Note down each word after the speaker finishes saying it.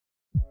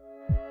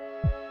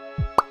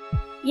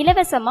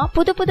இலவசமா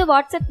புது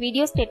WhatsApp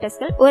video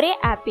ஸ்டேட்டஸ்கள் ஒரே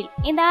ஆப்பில்.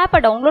 இந்த ஆப்பை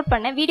டவுன்லோட்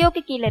பண்ண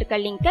வீடியோக்கு கீழே இருக்க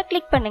லிங்கை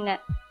கிளிக் பண்ணுங்க.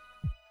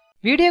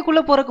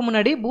 வீடியோக்குள்ள போறதுக்கு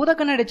முன்னாடி பூத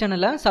கண்ணாடி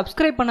சேனலை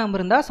சப்ஸ்கிரைப் பண்ணாம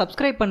இருந்தா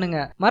சப்ஸ்கிரைப் பண்ணுங்க.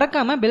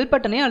 மறக்காம பெல்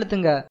பட்டனையும்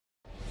அழுத்துங்க.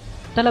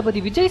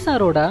 தளபதி விஜய்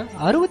சாரோட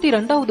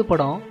 62வது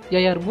படம்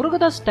ஏஆர்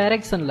முருகதாஸ்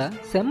டைரக்ஷன்ல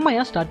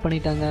செம்மையா ஸ்டார்ட்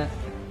பண்ணிட்டாங்க.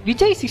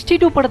 விஜய்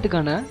 62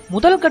 படத்துக்கான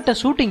முதல் கட்ட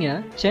ஷூட்டிங்கை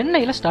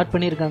சென்னையில ஸ்டார்ட்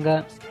பண்ணியிருக்காங்க.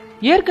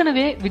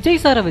 ஏற்கனவே விஜய்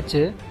சாரை வச்சு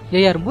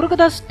ஏஆர்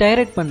முருகதாஸ்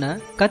டைரக்ட் பண்ண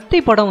கத்தி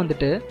படம்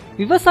வந்துட்டு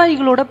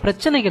விவசாயிகளோட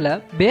பிரச்சனைகளை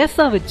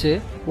பேஸா வச்சு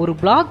ஒரு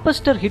பிளாக்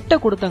பஸ்டர் ஹிட்டை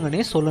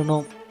கொடுத்தாங்கன்னே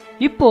சொல்லணும்.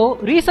 இப்போ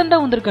ரீசெண்டா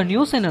வந்திருக்க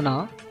நியூஸ் என்னன்னா,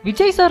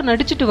 விஜய் சார்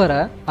நடிச்சிட்டு வர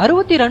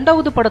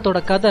 62வது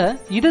படத்தோட கதை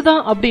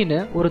இதுதான் அப்படின்னு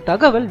ஒரு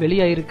தகவல்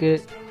வெளியாயிருக்கு.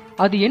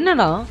 அது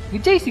என்னன்னா,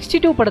 விஜய்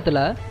 62 படத்துல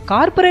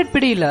கார்பரேட்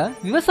பிடியில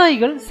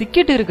விவசாயிகள்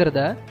சிக்கிட்டு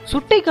இருக்கிறத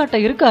சுட்டி காட்ட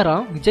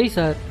இருக்காராம் விஜய்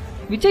சார்.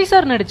 விஜய்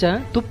சார் நடிச்ச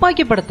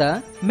துப்பாக்கி படத்தை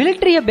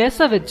மிலிட்டரிய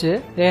பேஸா வச்சு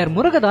ஏஆர்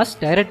முருகதாஸ்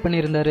டைரக்ட்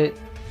பண்ணியிருந்தாரு.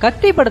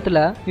 கத்தி படத்துல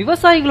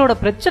விவசாயிகளோட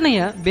பிரச்சனைய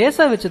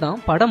பேஸா வச்சுதான்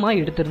படமா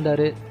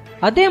எடுத்திருந்தாரு.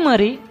 அதே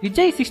மாதிரி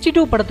விஜய்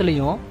 62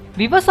 படத்துலயும்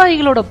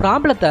விவசாயிகளோட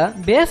ப்ராப்ளத்தை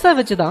பேஸா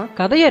வச்சுதான்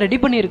கதையை ரெடி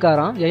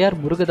பண்ணியிருக்காராம் ஏஆர்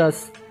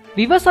முருகதாஸ்.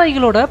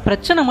 விவசாயிகளோட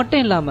பிரச்சனை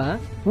மட்டும் இல்லாம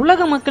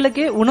உலக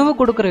மக்களுக்கே உணவு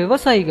கொடுக்கிற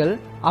விவசாயிகள்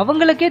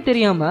அவங்களுக்கே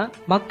தெரியாம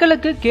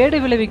மக்களுக்கு கேடு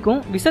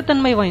விளைவிக்கும்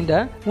விஷத்தன்மை வாய்ந்த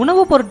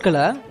உணவுப்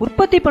பொருட்களை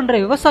உற்பத்தி பண்ற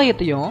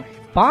விவசாயத்தையும்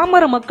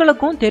பாமர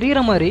மக்களுக்கும் தெரியற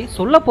மாதிரி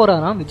சொல்ல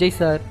போறாராம் விஜய்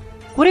சார்.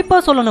 குறிப்பா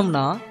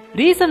சொல்லணும்னா,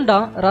 ரீசெண்டா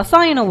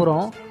ரசாயன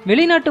உரம்,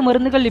 வெளிநாட்டு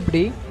மருந்துகள்,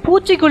 இப்படி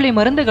பூச்சிக்கொல்லி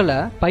மருந்துகளை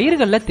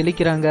பயிர்கள்ல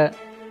தெளிக்கிறாங்க.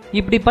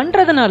 இப்படி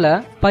பண்றதுனால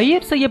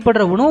பயிர்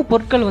செய்யப்படுற உணவுப்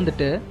பொருட்கள்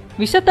வந்துட்டு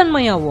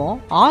விஷத்தன்மையாவும்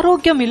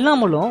ஆரோக்கியம்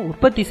இல்லாமலும்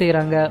உற்பத்தி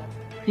செய்யறாங்க.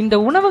 இந்த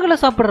உணவுகளை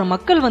சாப்பிடுற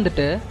மக்கள்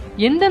வந்துட்டு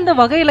எந்தெந்த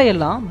வகையில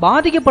எல்லாம்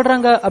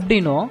பாதிக்கப்படுறாங்க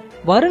அப்படின்னும்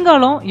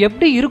வருங்காலம்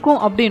எப்படி இருக்கும்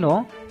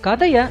அப்படின்னும்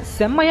கதைய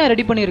செம்மையா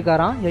ரெடி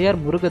பண்ணியிருக்காராம்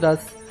ஏஆர்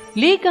முருகதாஸ்.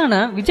 லீக்கான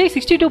விஜய்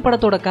 62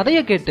 படத்தோட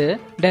கதையை கேட்டு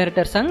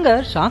டைரக்டர்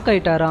சங்கர் ஷாக்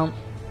ஆயிட்டாராம்.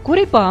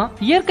 குறிப்பா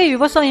இயற்கை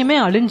விவசாயமே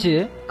அழிஞ்சு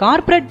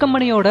கார்பரேட்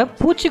கம்பெனியோட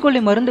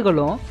பூச்சிக்கொல்லி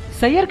மருந்துகளும்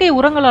செயற்கை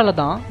உரங்களால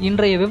தான்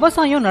இன்றைய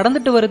விவசாயம்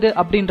நடந்துட்டு வருது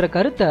அப்படின்ற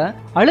கருத்தை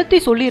அழுத்தி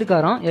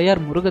சொல்லியிருக்காராம்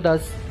ஏஆர்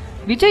முருகதாஸ்.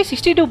 விஜய்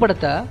 62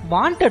 படத்தை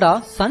வாண்டடா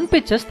சன்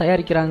பிக்சர்ஸ்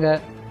தயாரிக்கிறாங்க.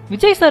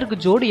 விஜய் சாருக்கு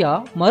ஜோடியா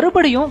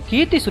மறுபடியும்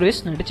கீர்த்தி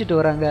சுரேஷ் நடிச்சிட்டு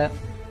வராங்க.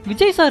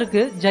 விஜய்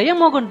சாருக்கு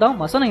ஜெயமோகன் தான்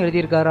வசனம்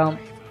எழுதியிருக்காராம்.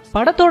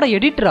 படத்தோட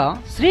எடிட்டரா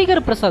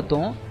Srikar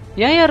பிரசாத்தும்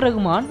AR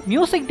Rahman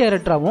music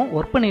டைரக்டராகவும்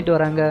work பண்ணிட்டு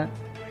வராங்க.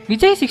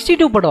 விஜய்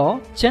 62 படம்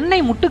சென்னை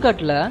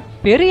முட்டுக்காட்டுல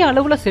பெரிய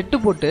அளவுல செட்டு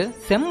போட்டு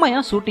செம்மையா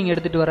ஷூட்டிங்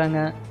எடுத்துட்டு வராங்க.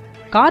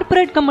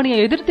 கார்பரேட் கம்பெனியை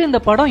எதிர்த்து இந்த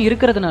படம்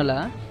இருக்கிறதுனால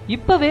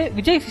இப்பவே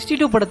விஜய்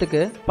 62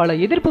 படத்துக்கு பல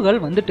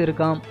எதிர்ப்புகள் வந்துட்டு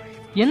இருக்காம்.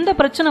 எந்த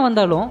பிரச்சனை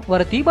வந்தாலும்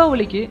வர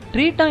தீபாவளிக்கு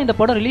ட்ரீட்டா இந்த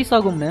படம் ரிலீஸ்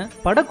ஆகும்னு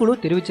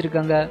படக்குழு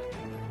தெரிவிச்சிருக்காங்க.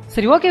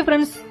 சரி, ஓகே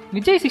ஃப்ரெண்ட்ஸ்,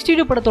 விஜய்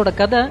 62 படத்தோட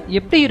கதை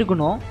எப்படி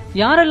இருக்கணும்,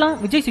 யாரெல்லாம்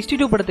விஜய்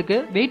 62 படத்துக்கு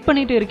வெயிட்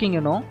பண்ணிட்டு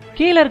இருக்கீங்கன்னு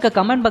கீழே இருக்க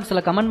கமெண்ட்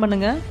பாக்ஸ்ல கமெண்ட்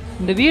பண்ணுங்க.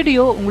 இந்த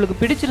வீடியோ உங்களுக்கு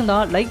பிடிச்சிருந்தா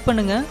லைக்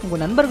பண்ணுங்க, உங்க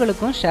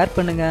நண்பர்களுக்கும் ஷேர்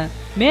பண்ணுங்க.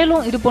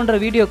 மேலும் இது போன்ற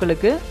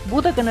வீடியோக்களுக்கு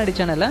பூத கண்ணாடி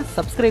சேனலை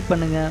சப்ஸ்கிரைப்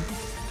பண்ணுங்க.